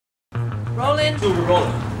Rolling. Dude, we're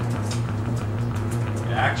rolling.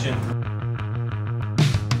 Action.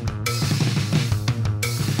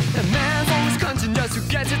 A man from Wisconsin just to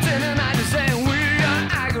get it in, and I just say we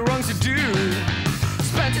are wrong to do.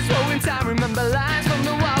 Spent his whole time, remember lines from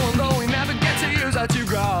the wild, although we never get to use our two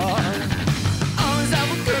guard. Always have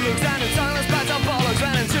a good looks and a tongue that's bad on bollocks,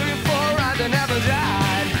 ran into you for a ride that never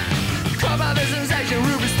died. Caught by the sensation,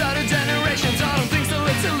 Ruby started generations, all them things to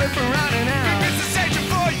live for running out. It's a sensation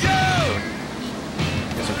for you!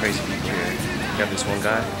 There's some crazy people here. You have this one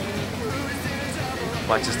guy,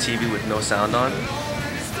 watches TV with no sound on,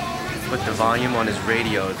 put the volume on his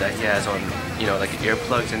radio that he has on, you know, like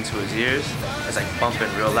earplugs into his ears. It's like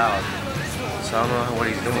bumping real loud. So I don't know what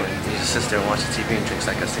he's doing. He just sits there and watches TV and drinks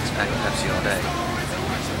like a 6-pack of Pepsi all day.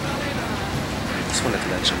 Just wanted to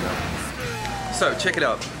let you know. So check it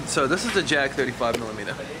out. So this is the Jag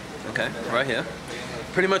 35mm. Okay, right here.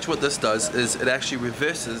 Pretty much what this does is it actually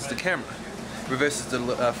reverses the camera, reverses the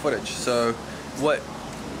footage. So what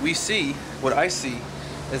we see, what I see,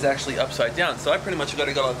 is actually upside down. So I pretty much got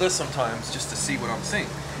to go like this sometimes just to see what I'm seeing.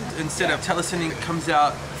 Instead of telecine, it comes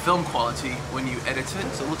out film quality when you edit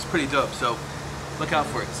it, so it looks pretty dope. So look out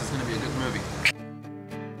for it. This is going to be a good movie.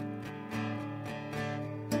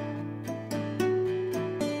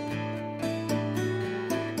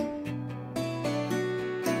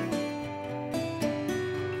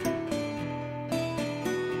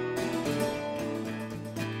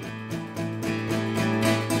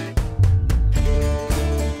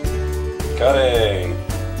 Cutting.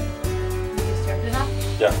 Disturbed enough?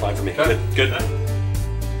 Yeah, fine for me. Good. Good.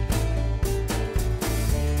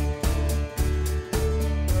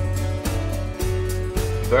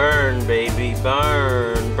 Burn, baby,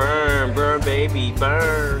 burn, burn, burn, baby,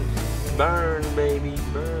 burn, burn, baby,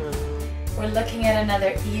 burn. We're looking at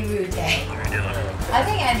another Eru day. I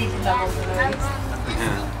think Andy can double the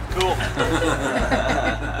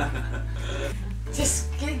movies. Just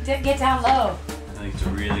get down low. I think it's a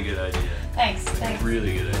really good idea. Thanks, thanks.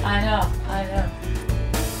 Really good idea. I know, I know.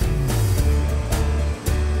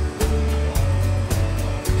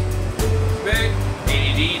 Big.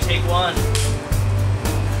 ADD, take one.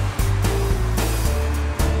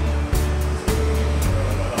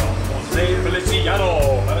 Jose Feliciano.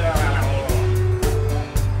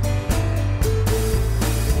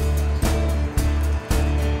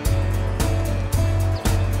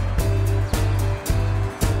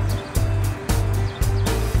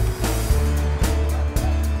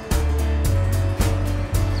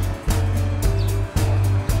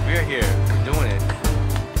 We're here, we're doing it.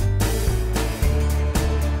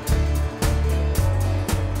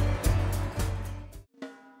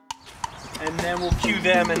 And then we'll cue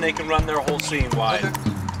them and they can run their whole scene wide.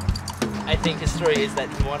 I think his story is that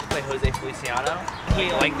he wanted to play Jose Feliciano.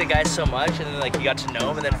 He liked the guy so much, and then like he got to know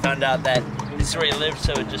him, and then found out that his story lived.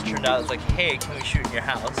 So it just turned out it's like, hey, can we shoot in your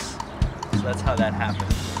house? So that's how that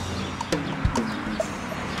happened.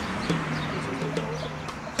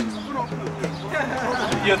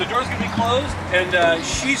 Yeah, the door's gonna be closed, and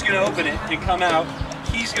she's gonna open it and come out.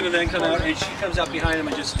 He's gonna then come out, and she comes out behind him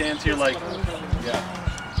and just stands here like, yeah,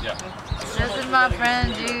 yeah. This is my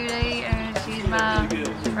friend Judy, and she's my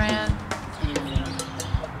friend.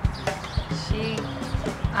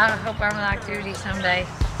 I hope I'm like Judy someday.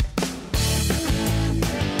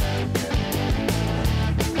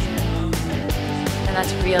 And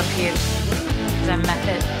that's real cute, because I'm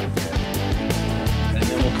method. And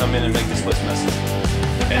then we'll come in and make this place messy.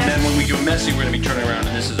 And then when we go messy, we're gonna be turning around,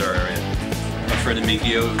 and this is our area. Our friend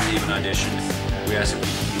Emigio even auditioned. We asked him to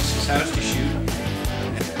use his house to shoot.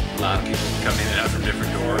 A lot of people come in and out from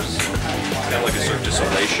different doors. It's kind of like a Cirque du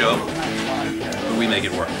Soleil show, but we make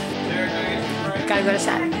it work. Gotta go to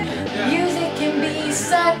set. Music can be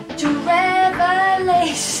such a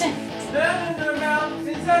revelation.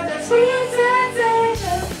 Sweet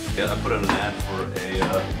sensation. Yeah, I put on an ad for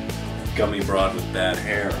a gummy broad with bad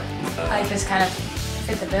hair. I just kind of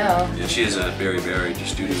fit the bill. Yeah, she has a beriberi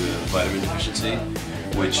just due to a vitamin deficiency,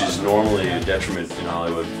 which is normally a detriment in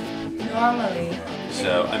Hollywood. Normally.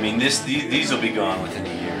 So, I mean, these will be gone within a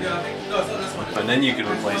year. And then you can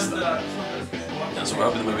replace them. And so we're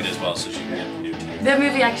hoping the movie does well so she can get new teeth. The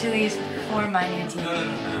movie actually is for my new team.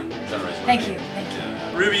 Thank you, thank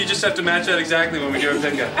you. Ruby, you just have to match that exactly when we do our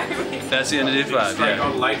pickup. That's the end of day 5, yeah.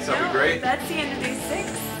 All the lights, that'd be great. That's the end of day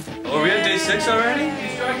 6. Oh, are we on day 6 already?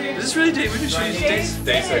 Is this really day? We've been shooting day 6.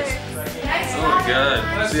 Oh my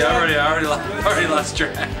god. See, I already lost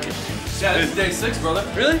track. Yeah, this is day 6, brother.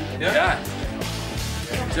 Really? Yeah.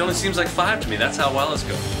 It only seems like 5 to me. That's how well it's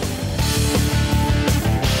going.